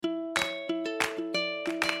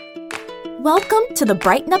Welcome to the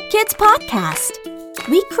Brighten Up Kids podcast.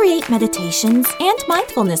 We create meditations and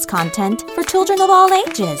mindfulness content for children of all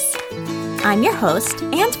ages. I'm your host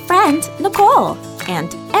and friend, Nicole,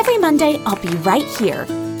 and every Monday I'll be right here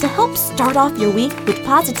to help start off your week with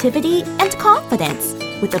positivity and confidence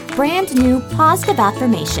with a brand new positive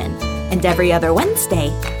affirmation. And every other Wednesday,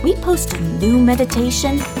 we post a new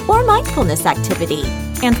meditation or mindfulness activity.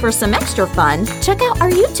 And for some extra fun, check out our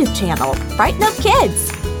YouTube channel, Brighten Up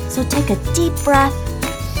Kids. So take a deep breath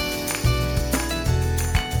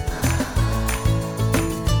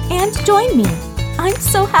and join me. I'm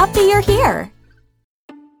so happy you're here.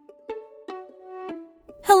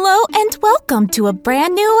 Hello and welcome to a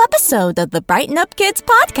brand new episode of the Brighten Up Kids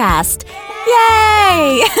podcast.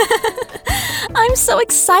 Yay! I'm so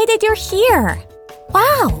excited you're here.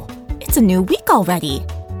 Wow, it's a new week already.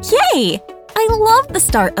 Yay! I love the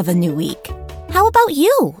start of a new week. How about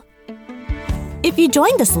you? If you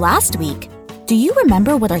joined us last week, do you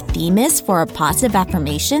remember what our theme is for our positive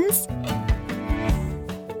affirmations?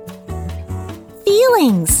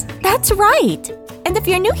 Feelings! That's right! And if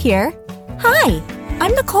you're new here, hi,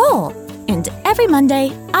 I'm Nicole. And every Monday,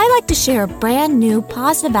 I like to share a brand new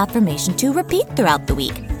positive affirmation to repeat throughout the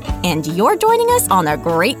week. And you're joining us on a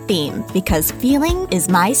great theme because feeling is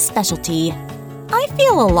my specialty. I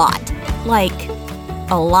feel a lot. Like,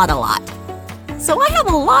 a lot. So I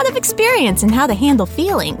have a lot of experience in how to handle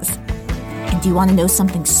feelings. And do you want to know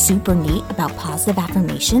something super neat about positive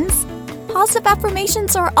affirmations? Positive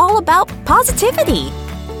affirmations are all about positivity,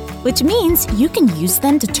 which means you can use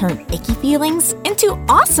them to turn icky feelings into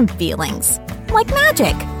awesome feelings, like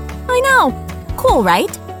magic. I know. Cool, right?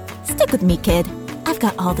 Stick with me, kid. I've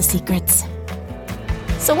got all the secrets.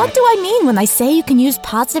 So what do I mean when I say you can use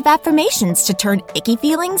positive affirmations to turn icky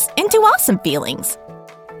feelings into awesome feelings?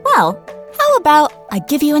 Well, how about I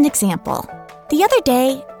give you an example? The other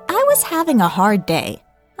day, I was having a hard day.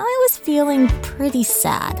 I was feeling pretty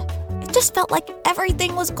sad. It just felt like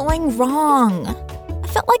everything was going wrong. I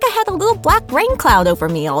felt like I had a little black rain cloud over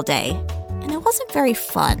me all day, and it wasn't very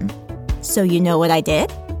fun. So you know what I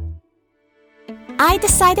did? I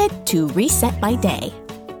decided to reset my day.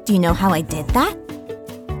 Do you know how I did that?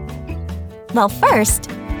 Well, first,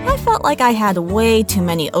 I felt like I had way too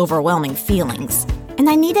many overwhelming feelings, and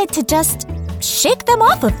I needed to just shake them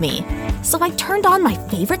off of me. So I turned on my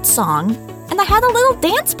favorite song, and I had a little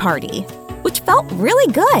dance party, which felt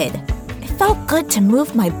really good. It felt good to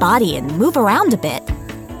move my body and move around a bit.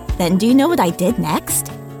 Then do you know what I did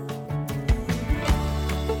next?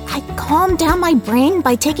 I calmed down my brain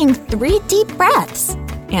by taking 3 deep breaths.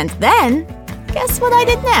 And then, guess what I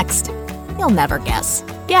did next? You'll never guess.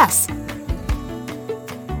 Guess.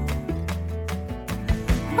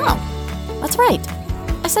 Oh, that's right.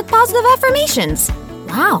 I said positive affirmations.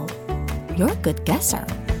 Wow, you're a good guesser.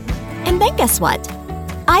 And then guess what?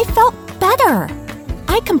 I felt better.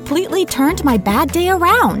 I completely turned my bad day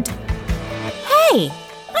around. Hey,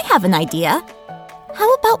 I have an idea.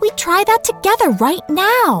 How about we try that together right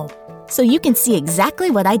now? So you can see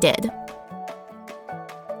exactly what I did.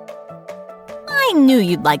 I knew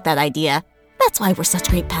you'd like that idea. That's why we're such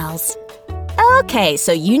great pals. Okay,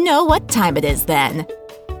 so you know what time it is then.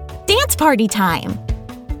 Dance party time.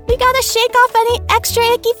 We gotta shake off any extra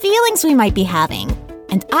icky feelings we might be having.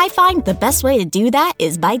 And I find the best way to do that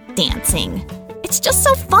is by dancing. It's just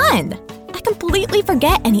so fun. I completely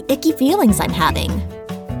forget any icky feelings I'm having.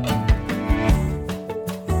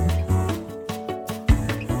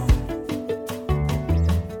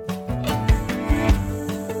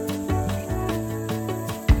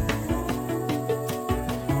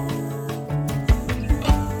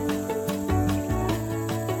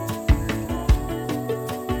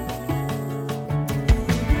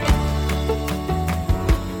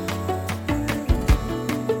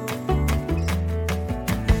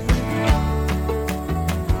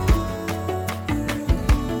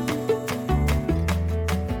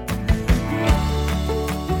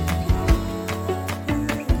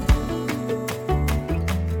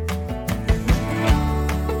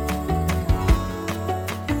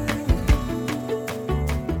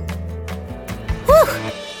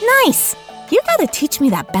 Nice! You gotta teach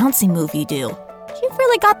me that bouncy move you do. You've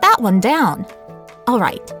really got that one down. All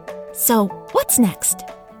right, so what's next?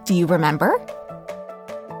 Do you remember?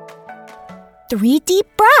 3 deep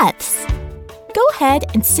breaths. Go ahead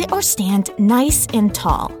and sit or stand nice and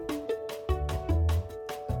tall.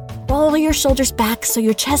 Roll your shoulders back so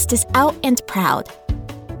your chest is out and proud.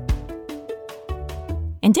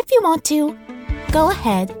 And if you want to, go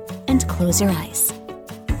ahead and close your eyes.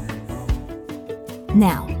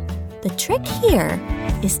 Now, the trick here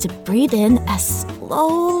is to breathe in as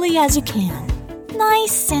slowly as you can,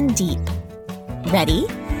 nice and deep, Ready?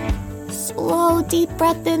 Slow, deep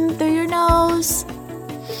breath in through your nose.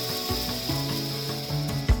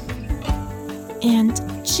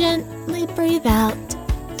 And gently breathe out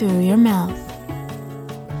through your mouth.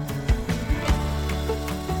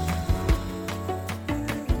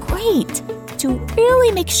 Great! To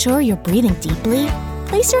really make sure you're breathing deeply,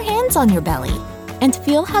 place your hands on your belly and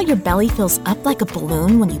feel how your belly fills up like a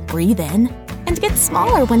balloon when you breathe in and gets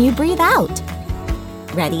smaller when you breathe out.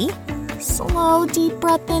 Ready? Slow, deep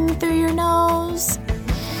breath in through your nose.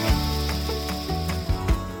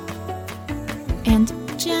 And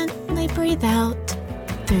gently breathe out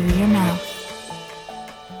through your mouth.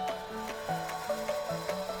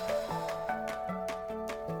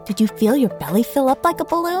 Did you feel your belly fill up like a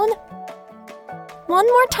balloon? One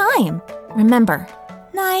more time. Remember,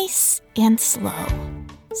 nice and slow.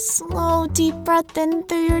 Slow, deep breath in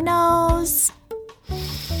through your nose.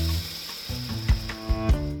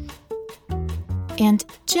 And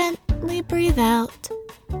gently breathe out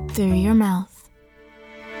through your mouth.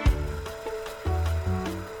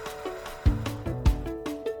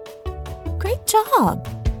 Great job!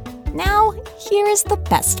 Now, here is the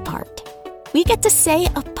best part. We get to say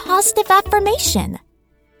a positive affirmation.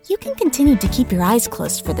 You can continue to keep your eyes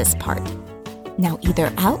closed for this part. Now,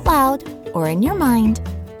 either out loud or in your mind,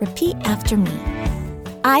 repeat after me.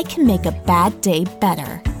 I can make a bad day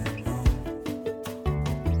better.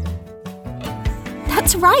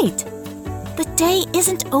 That's right! The day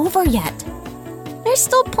isn't over yet. There's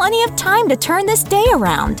still plenty of time to turn this day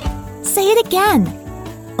around. Say it again.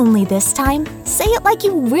 Only this time, say it like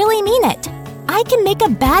you really mean it. I can make a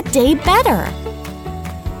bad day better.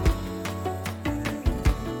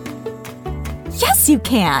 Yes, you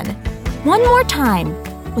can. One more time,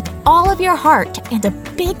 with all of your heart and a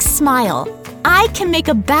big smile. I can make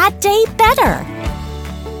a bad day better.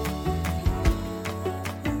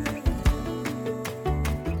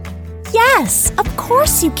 Yes, of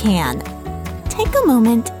course you can. Take a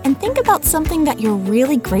moment and think about something that you're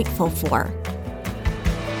really grateful for.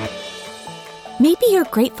 Maybe you're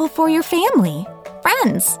grateful for your family,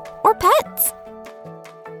 friends, or pets.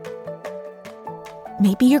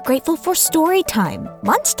 Maybe you're grateful for story time,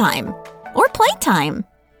 lunchtime, or playtime.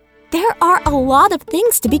 There are a lot of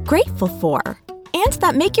things to be grateful for, and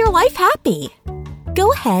that make your life happy.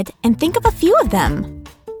 Go ahead and think of a few of them.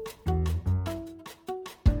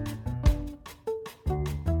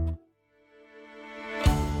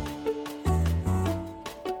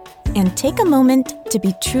 And take a moment to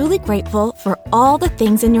be truly grateful for all the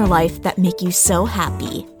things in your life that make you so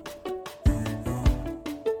happy.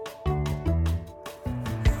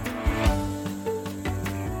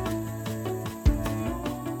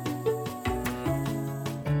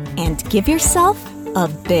 And give yourself a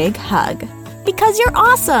big hug, because you're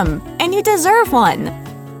awesome and you deserve one.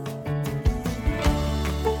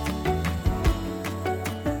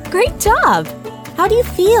 Great job! How do you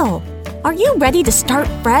feel? Are you ready to start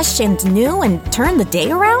fresh and new and turn the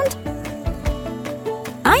day around?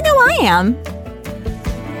 I know I am.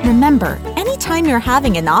 Remember, anytime you're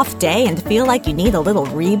having an off day and feel like you need a little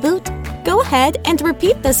reboot, go ahead and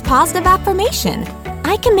repeat this positive affirmation.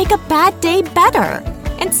 I can make a bad day better,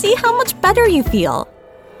 and see how much better you feel.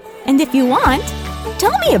 And if you want,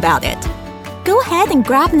 tell me about it. Go ahead and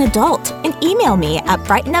grab an adult and email me at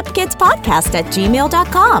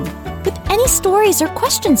brightenupkidspodcast@gmail.com with any stories or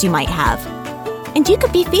questions you might have. And you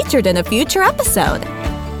could be featured in a future episode.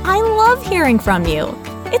 I love hearing from you.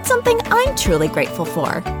 It's something I'm truly grateful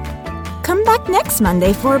for. Come back next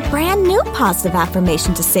Monday for a brand new positive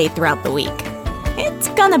affirmation to say throughout the week. It's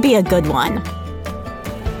gonna be a good one.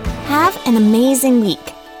 Have an amazing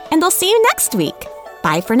week, and I'll see you next week.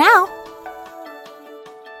 Bye for now.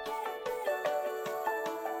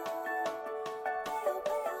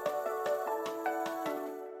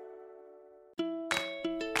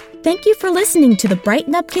 Thank you for listening to the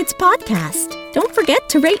Brighten Up Kids podcast. Don't forget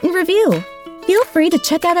to rate and review. Feel free to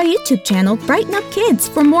check out our YouTube channel, Brighten Up Kids,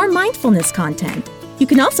 for more mindfulness content. You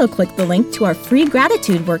can also click the link to our free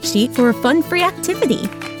gratitude worksheet for a fun free activity.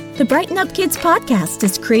 The Brighten Up Kids podcast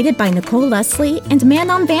is created by Nicole Leslie and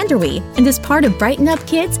Manon Vanderwee and is part of Brighten Up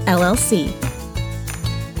Kids, LLC.